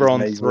smash algebra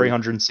on easily.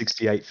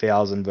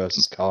 368,000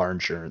 versus car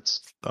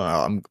insurance.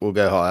 We'll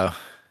go higher.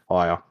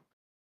 Higher.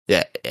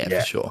 Yeah, Yeah.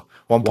 for sure.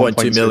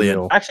 1.2 million.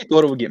 mil. I actually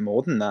thought it would get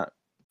more than that.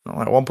 All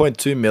right,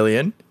 1.2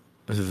 million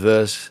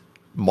versus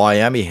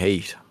Miami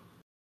Heat.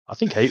 I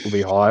think Heat will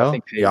be higher. I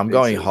think Yeah, I'm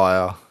going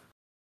higher.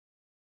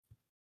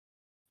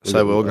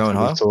 So we're all going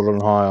higher?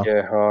 Sorted on higher.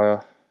 Yeah,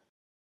 higher.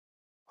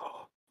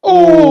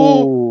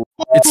 Oh,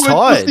 It's it was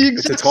tied. the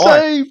It's a exact tie.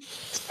 same.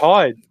 It's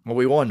tied. Well,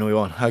 we won.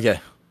 Okay.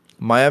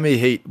 Miami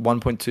Heat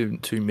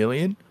 1.22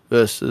 million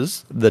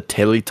versus the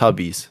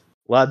Teletubbies.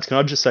 Lads, can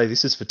I just say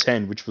this is for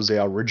 10, which was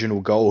our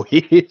original goal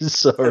here.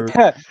 So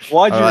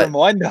Why'd you Alright.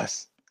 remind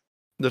us?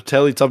 The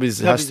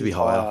Teletubbies has to be It's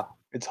higher.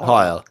 It's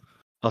Higher.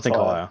 I think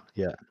Higher. higher.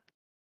 Yeah.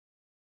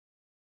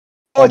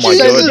 Oh my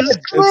Jesus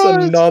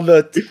god.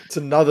 Christ! It's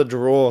another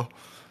draw.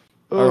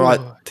 All right,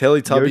 Oh,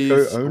 Teletubbies.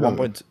 Yoko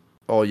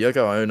Ono.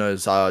 Yoko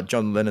Ono's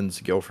John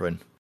Lennon's girlfriend.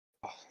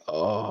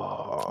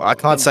 Oh, I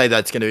can't say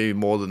that's going to be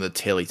more than the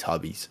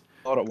Teletubbies.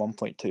 Not at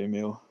 1.2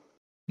 mil.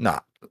 Nah,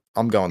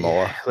 I'm going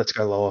lower. yeah, let's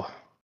go lower.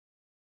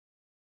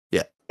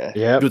 Yeah.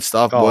 Yeah. Good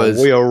stuff, Oh,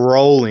 boys. we are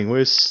rolling.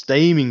 We're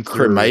steaming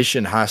through.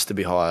 Cremation has to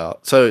be higher.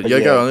 So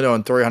Yoko Yeah. Ono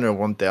on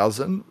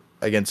 301,000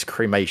 against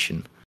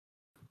Cremation.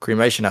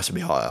 Cremation has to be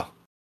higher.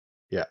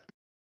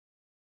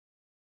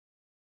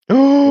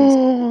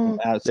 Oh,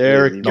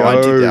 there it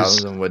Absolutely.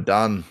 goes. 90,000. We're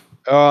done.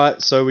 All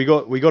right, so we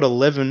got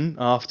 11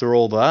 after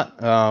all that.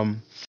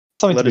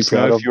 Something Let to be us know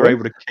proud if of, you're boy.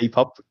 able to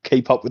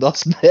keep up with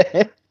us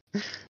there.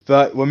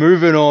 But we're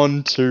moving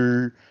on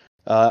to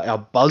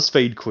our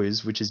BuzzFeed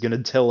quiz, which is going to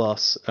tell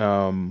us,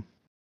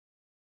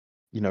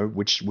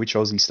 which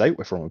Aussie state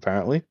we're from.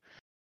 Apparently,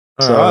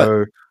 All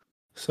right.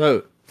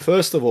 So,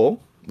 first of all,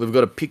 we've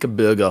got to pick a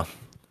burger.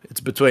 It's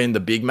between the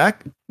Big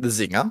Mac, the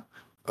Zinger,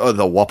 or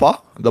the Whopper,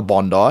 the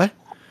Bondi,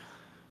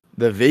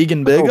 the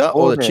vegan burger,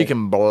 or the Bondi.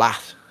 chicken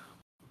blat.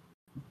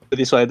 Put it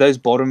this way, those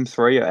bottom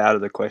three are out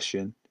of the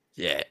question.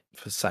 Yeah,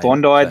 for same.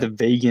 Bondi, same. the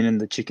vegan,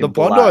 and the chicken. The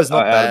Bondi blat is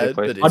not are out of the bad, but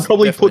question. it's I'd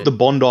probably put the definitely-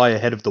 Bondi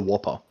ahead of the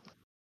Whopper.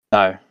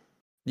 No.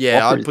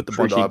 Yeah, Whopper I'd is put the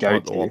pretty Bondi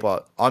above the go-to.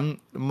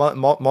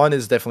 Whopper. Mine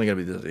is definitely going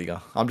to be the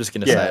Zinger. I'm just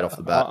going to say it off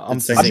the bat. I'm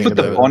It's the thinking I'd Zinger put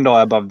the burger. Bondi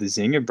above the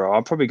Zinger, bro.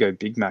 I'd probably go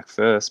Big Mac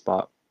first,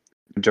 but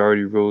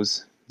majority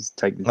rules is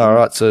take the Zinger. All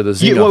right, so the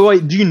Zinger. Yeah,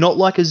 wait. Do you not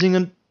like a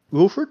Zinger,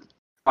 Wilfred?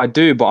 I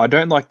do, but I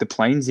don't like the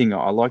plain Zinger.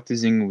 I like the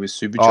Zinger with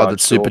supercharged. Oh, the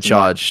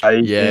supercharged.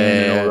 bacon Yeah.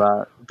 and all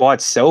that. By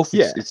itself,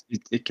 Yeah.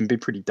 it can be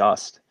pretty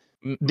dust.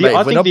 Mate, I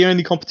we're think not- the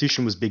only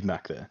competition was Big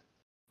Mac there.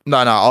 No,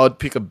 I'd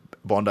pick a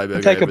Bondi burger.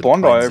 I'd take a over the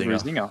Bondi plain over a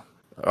Zinger. Zinger.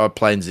 Or a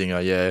plain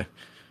Zinger, yeah.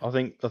 I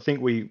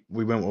think we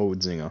went well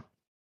with Zinger.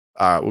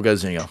 All right, we'll go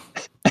Zinger.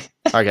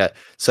 Okay,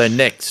 so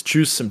next,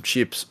 choose some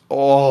chips.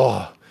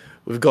 Oh,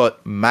 we've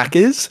got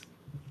Macca's,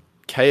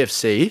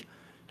 KFC,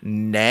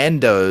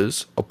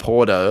 Nando's,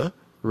 Oporto,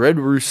 Red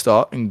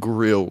Rooster, and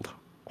Grilled.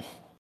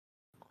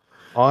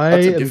 I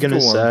That's a am going to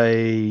difficult one.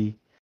 say,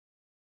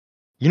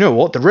 you know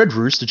what? The Red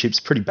Rooster chip's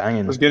pretty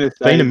banging. I was going to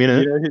say, Been a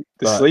minute, the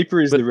but-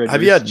 sleeper is But the red.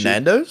 have you had Rooster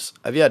chip. Nando's?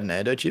 Have you had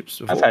Nando chips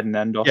before? I've had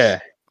Nandos. Yeah,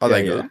 Are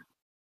they yeah, good?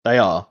 they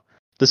are.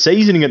 The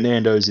seasoning at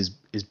Nando's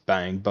is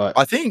bang, but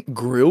I think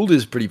Grilled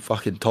is pretty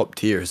fucking top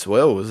tier as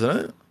well, isn't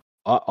it?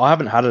 I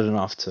haven't had it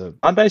enough to.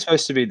 Aren't they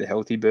supposed to be the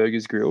healthy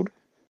burgers grilled?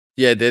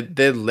 Yeah,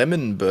 they're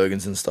lemon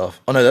burgers and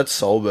stuff. Oh no, that's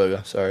Soul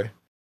Burger. Sorry.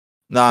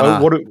 No,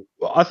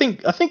 Oh, I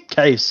think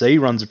KFC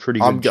runs a pretty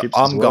good I'm chips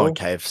as well. going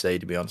KFC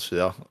to be honest with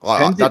you.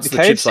 the That's the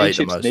chips I KFC eat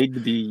the chips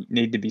most.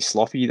 need to be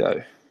sloppy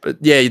though. But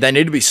yeah, they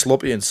need to be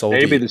sloppy and salty.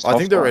 They need to be the I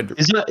think the soft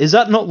red. Is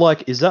that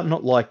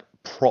not like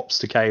props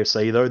to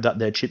KFC though, that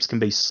their chips can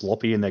be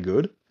sloppy and they're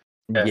good?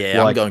 Yeah,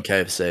 I'm like- going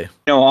KFC.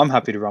 No, I'm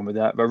happy to run with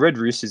that. But Red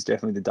Rooster is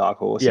definitely the dark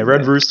horse. Yeah, in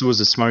Red there. Rooster was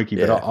a smoky,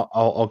 Yeah. but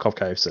I'll cop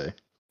KFC.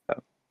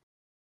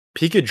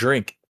 Pick a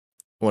drink.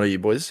 One of you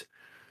boys.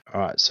 All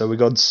right, so we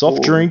got soft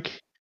Ooh.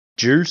 drink,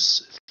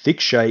 juice, thick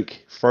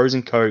shake,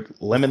 frozen Coke,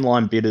 lemon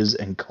lime bitters,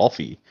 and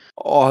coffee.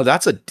 Oh,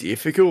 that's a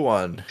difficult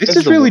one. This That's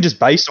is the really one. just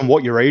based on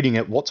what you're eating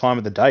at what time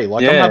of the day.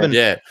 Like Yeah.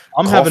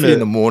 I'm Coffee having in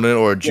the morning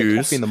or a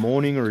juice, coffee in the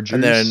morning or a juice.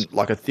 and then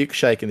like a thick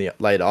shake in the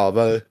late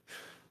arvo,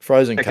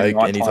 frozen Like a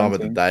Coke any nighttime time of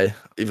the thing. day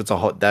if it's a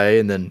hot day,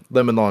 and then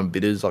lemon lime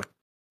bitters like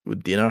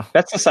with dinner.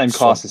 That's the same Soft-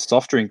 class as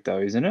soft drink though,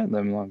 isn't it?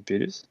 Lemon lime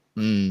bitters.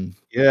 Mm.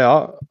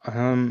 yeah.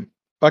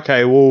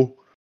 Okay. Well,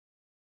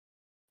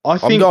 I I'm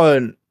think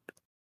going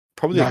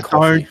probably no, a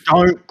coffee.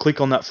 don't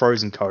click on that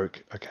frozen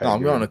Coke. Okay. No, I'm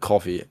good. going a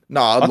coffee.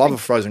 No, I'd I love think-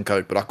 a frozen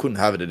Coke, but I couldn't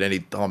have it at any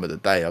time of the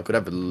day. I could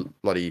have a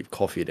bloody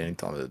coffee at any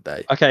time of the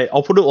day. Okay,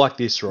 I'll put it like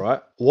this,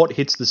 right? What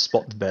hits the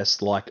spot the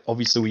best? Like,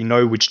 obviously, we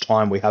know which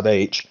time we have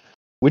each.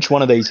 Which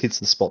one of these hits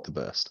the spot the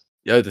best?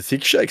 Yo, the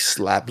thick shake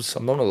slaps.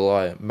 I'm not gonna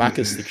lie.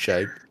 Macca's thick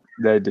shake.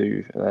 They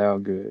do. They are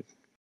good.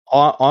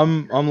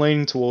 I'm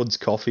leaning towards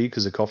coffee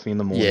because of coffee in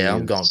the morning. Yeah,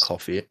 I'm is- going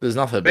coffee. There's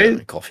nothing better Where-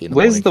 than coffee in the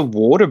Where's morning. the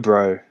water,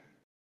 bro?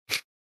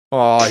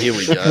 Oh, here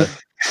we go.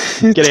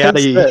 Get out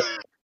of here.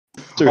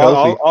 Too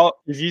healthy.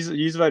 If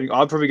you're voting,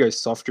 I'd probably go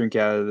soft drink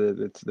out of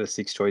the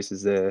six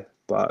choices there.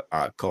 But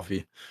All right,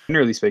 coffee.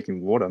 generally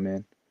speaking, water,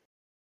 man.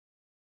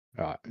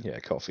 Right, yeah,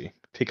 coffee.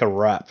 Pick a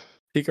wrap.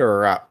 Pick a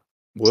wrap.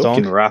 Will?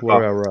 Stonk, wrap what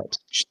are up. our wraps?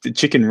 The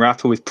chicken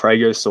wrapper with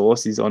Prego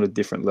sauce is on a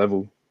different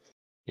level.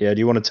 Yeah, do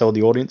you want to tell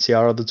the audience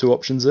our other two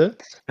options there?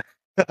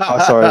 Oh,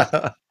 sorry.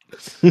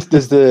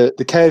 There's the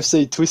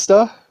KFC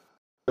Twister,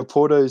 the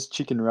Porto's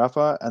chicken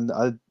wrapper,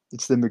 and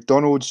it's the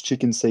McDonald's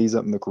chicken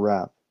Caesar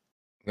McWrap.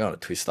 Got a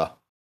Twister.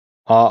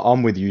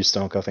 I'm with you,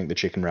 Stunk. I think the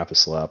chicken wrapper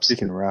slaps.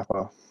 Chicken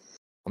wrapper.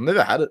 I've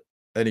never had it.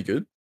 Any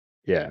good?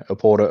 Yeah,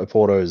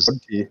 Porto's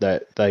Good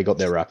tier. they got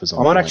their wrappers on.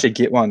 I might point. actually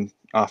get one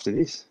after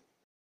this.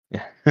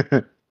 Yeah.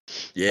 Yeah,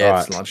 it's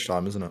Alright.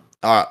 lunchtime, isn't it?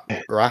 All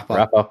right, wrapper.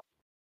 Wrapper.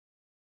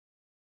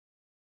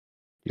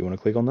 You want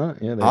to click on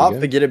that? Yeah, there Can't you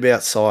go. forget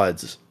about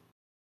sides.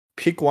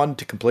 Pick one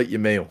to complete your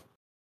meal.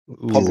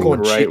 Ooh.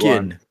 Popcorn great chicken,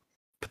 one.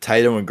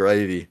 potato and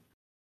gravy,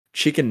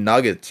 chicken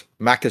nuggets,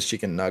 Macca's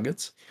chicken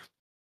nuggets,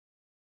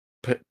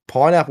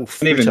 pineapple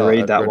Don't even fritter read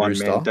at that Red one,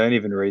 Rooster. man. Don't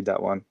even read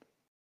that one.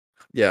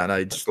 Yeah,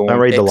 no, just Go Don't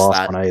on. read the X last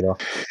that. one either.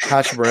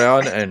 hash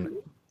brown and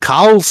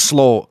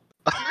coleslaw.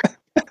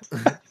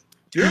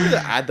 Do you remember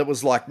the ad that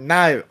was like,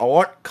 "No, I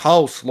want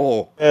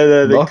coleslaw"? Yeah,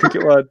 the No.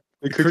 cricket one.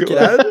 The cricket Cricket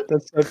one. ad?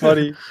 That's so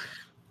funny.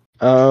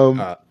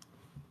 Uh,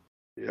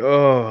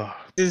 Oh,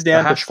 This is the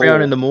down to hash brown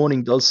 4. in the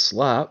morning does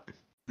slap.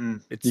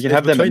 it's, You can it's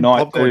have them at between night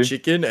popcorn too.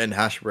 chicken and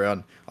hash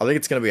brown. I think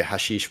it's gonna be a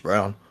hashish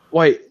brown.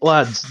 Wait,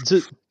 lads,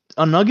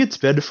 are nuggets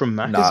better from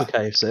Macca's Nah. or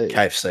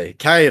KFC?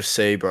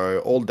 KFC, bro,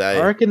 all day.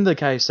 I reckon the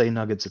KFC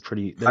nuggets are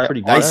pretty. They're I-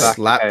 pretty They good. back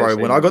slap, bro.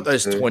 KFC When I got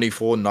those nuggets too.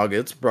 24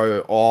 nuggets,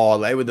 bro, oh,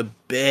 they were the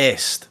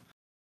best.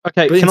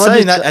 Okay, But in can I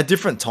saying just that, at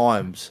different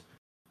times.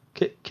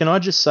 can I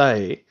just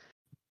say,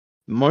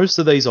 most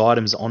of these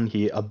items on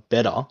here are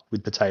better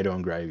with potato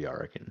and gravy. I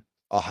reckon.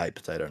 I hate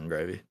potato and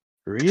gravy.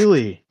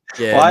 Really?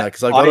 Yeah, I- no,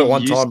 because I got I it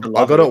one used time. to I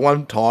love got it. it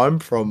one time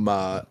from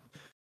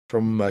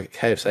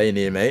KFC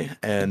near me,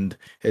 and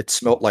it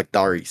smelt like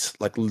durries,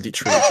 like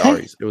literally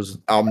durries. It was.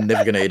 I'm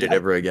never gonna eat it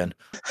ever again.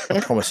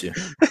 I promise you.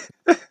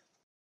 All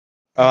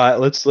right,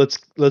 let's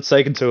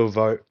take it to a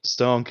vote.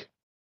 Stonk.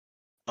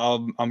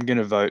 I'm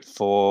gonna vote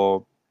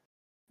for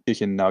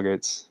chicken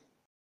nuggets.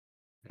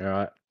 All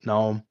right,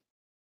 no.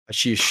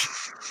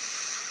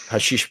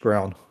 Hashish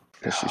brown.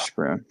 Hashish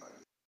brown.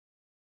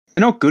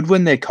 They're not good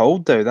when they're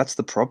cold though. That's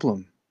the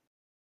problem.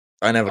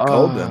 I never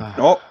cold them.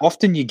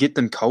 Often you get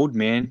them cold,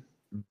 man.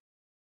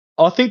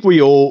 I think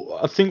we all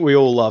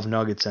love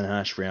nuggets and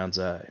hash browns.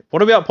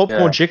 What about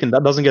popcorn Yeah. chicken?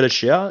 That doesn't get a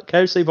shout.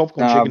 KFC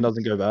popcorn Nah. chicken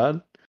doesn't go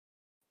bad.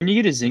 When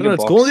you get a I zinger don't know,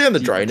 it's box, going down the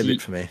you- drain a you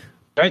bit for me.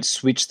 Don't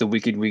switch the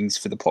wicked wings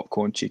for the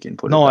popcorn chicken.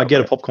 Put No, it I that get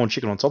a way. popcorn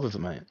chicken on top of it,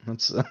 mate.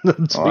 That's Oh,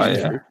 pretty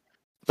yeah. true.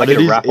 Like But a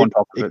it wrap is- on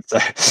top of it- it. So.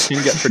 It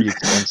can get pretty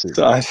expensive.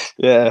 So,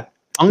 yeah.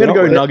 I'm gonna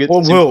go Well, nuggets.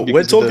 Well, simply Will,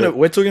 because of the-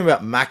 we're talking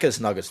about Macca's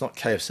nuggets, not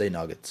KFC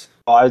nuggets.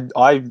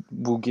 I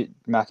will get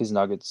Macca's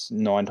nuggets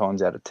 9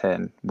 times out of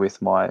 10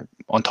 with my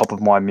on top of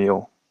my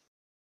meal.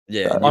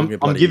 Yeah, I'm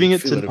giving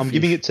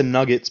it to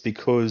nuggets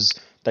because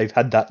they've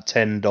had that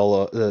 $10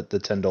 the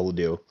 $10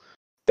 deal.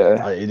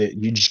 Yeah.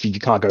 You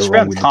can't go Hash wrong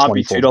browns with the can't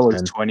be 24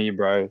 $2.20,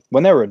 bro.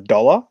 When they were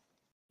 $1,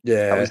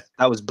 Yeah,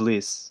 that was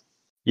bliss.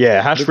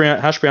 Yeah, hash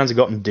browns have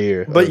gotten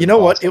dear. but you know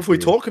over the what? past If we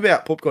couple of talk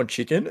about popcorn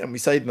chicken and we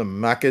say the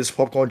Macca's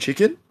popcorn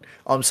chicken,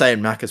 I'm saying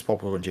Macca's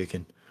popcorn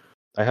chicken. years,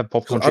 they have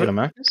popcorn I chicken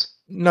at Macca's.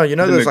 No, you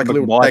know The there's like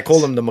little. They call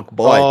them the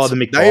McBites. Oh, the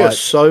They are McBites.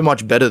 so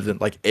much better than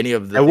like any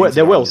of the.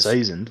 They're well seasoned.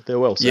 seasoned. They're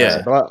well Yeah.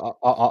 seasoned. But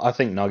I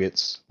think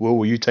nuggets.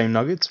 Were you team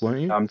nuggets?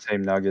 Weren't you? I'm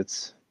team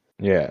nuggets.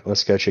 Yeah,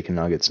 let's go chicken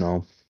nuggets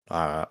now.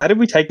 Alright. How did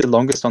we take the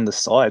longest on the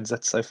sides?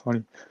 That's so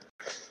funny.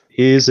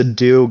 Here's a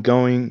deal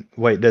going.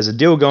 Wait, there's a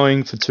deal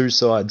going for 2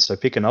 sides, so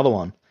pick another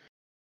one.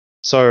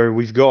 So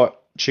we've got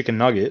chicken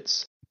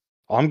nuggets.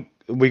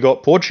 We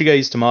got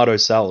Portuguese tomato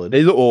salad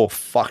These are all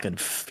fucking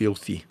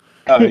filthy.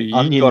 Oh, you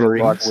Onion gotta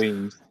rings. like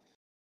wings.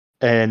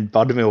 and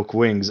buttermilk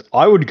wings.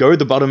 I would go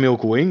the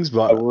buttermilk wings,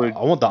 but I would.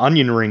 I want the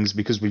onion rings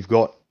because we've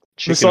got The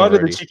chicken side of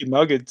already. the chicken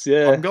nuggets,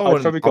 yeah. I'm going-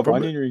 I'd probably I'll cop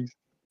probably- onion rings.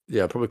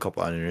 Yeah, probably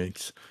couple onion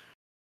rings.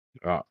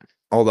 Right.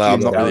 Although I'm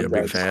Chicken not really a salad,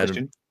 big that's the fan.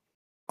 question.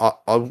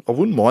 I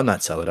wouldn't mind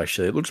that salad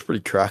actually. It looks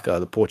pretty cracker.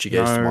 The Portuguese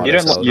No. tomato You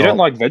don't, salad. you don't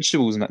like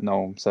vegetables,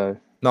 Noam, so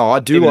No, I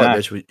do even like that.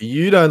 vegetables.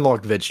 You don't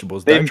like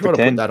vegetables. Don't Don't try to put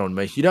pretend. that on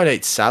me. You don't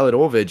eat salad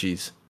or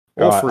veggies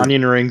or Alright, fruit.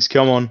 onion rings,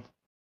 come on.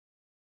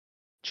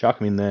 Chuck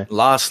them in there.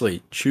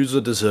 Lastly, choose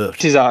a dessert.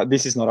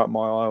 this is not up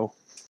my aisle.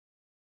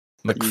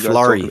 You guys talk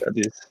McFlurry, about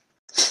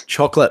this.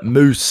 chocolate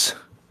mousse,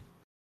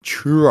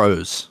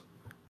 churros,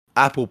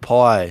 apple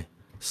pie,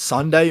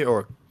 sundae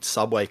or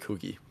Subway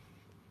cookie.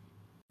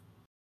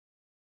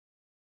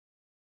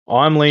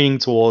 I'm leaning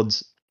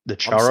towards the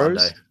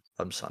churros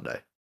I'm Sunday.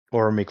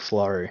 or a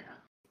McFlurry.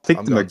 Pick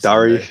I'm the going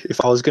McDurry. Sunday.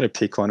 If I was going to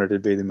pick one,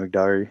 it'd be the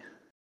McDurry.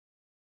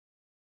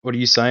 What are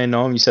you saying,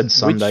 Noam? You said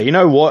Sunday. Which- You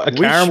know what? A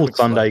which caramel McFlurry?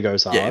 Sunday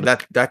goes hard. Yeah,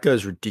 that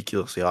goes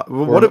ridiculously hard.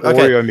 or What? an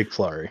Okay, Oreo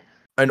McFlurry.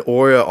 an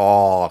Oreo.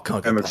 Oh, I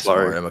can't go A past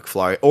McFlurry. Oreo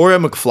McFlurry.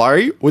 Oreo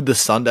McFlurry with the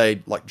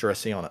Sunday like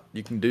dressing on it.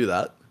 You can do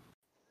that.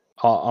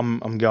 I'm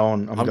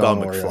going I'm Oreo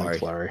going McFlurry.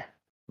 McFlurry.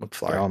 Go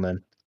McFlurry. on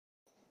then.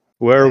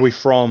 Where are we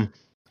from?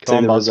 See Come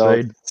on, the result.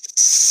 BuzzFeed.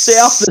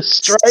 South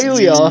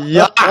Australia.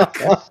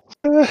 Yuck.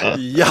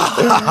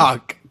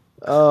 Yuck.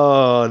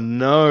 Oh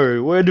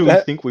no! Where do we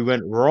That- think we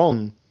went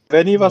wrong? Have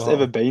any of us Oh.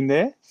 ever been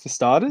there for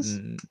starters?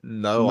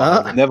 No, Nah. I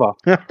haven't. Never.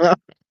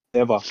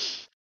 Never.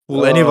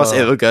 Will any of us Oh.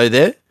 ever go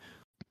there?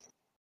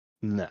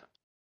 No, I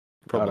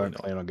Probably don't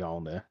not. plan on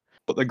going there.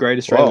 But the Great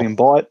Australian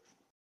Bite.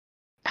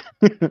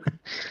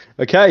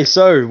 Okay,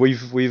 so we've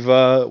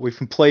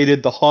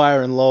completed the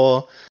higher and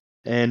lower,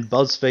 and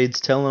BuzzFeed's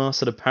telling us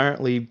that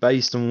apparently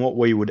based on what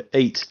we would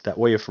eat, that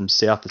we are from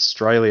South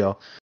Australia,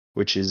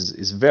 which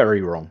is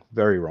very wrong,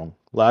 very wrong.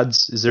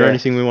 Lads, is there Yeah.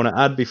 anything we want to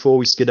add before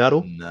we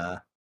skedaddle? Nah,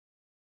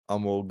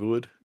 I'm all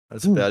good.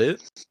 That's Hmm. about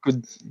it.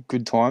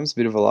 Good times,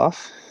 bit of a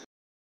laugh.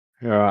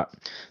 All right,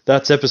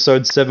 that's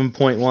episode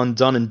 7.1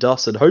 done and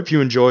dusted. Hope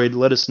you enjoyed.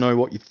 Let us know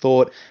what you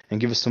thought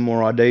and give us some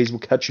more ideas. We'll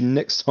catch you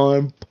next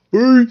time.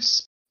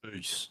 Peace.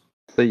 Peace.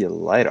 See you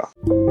later.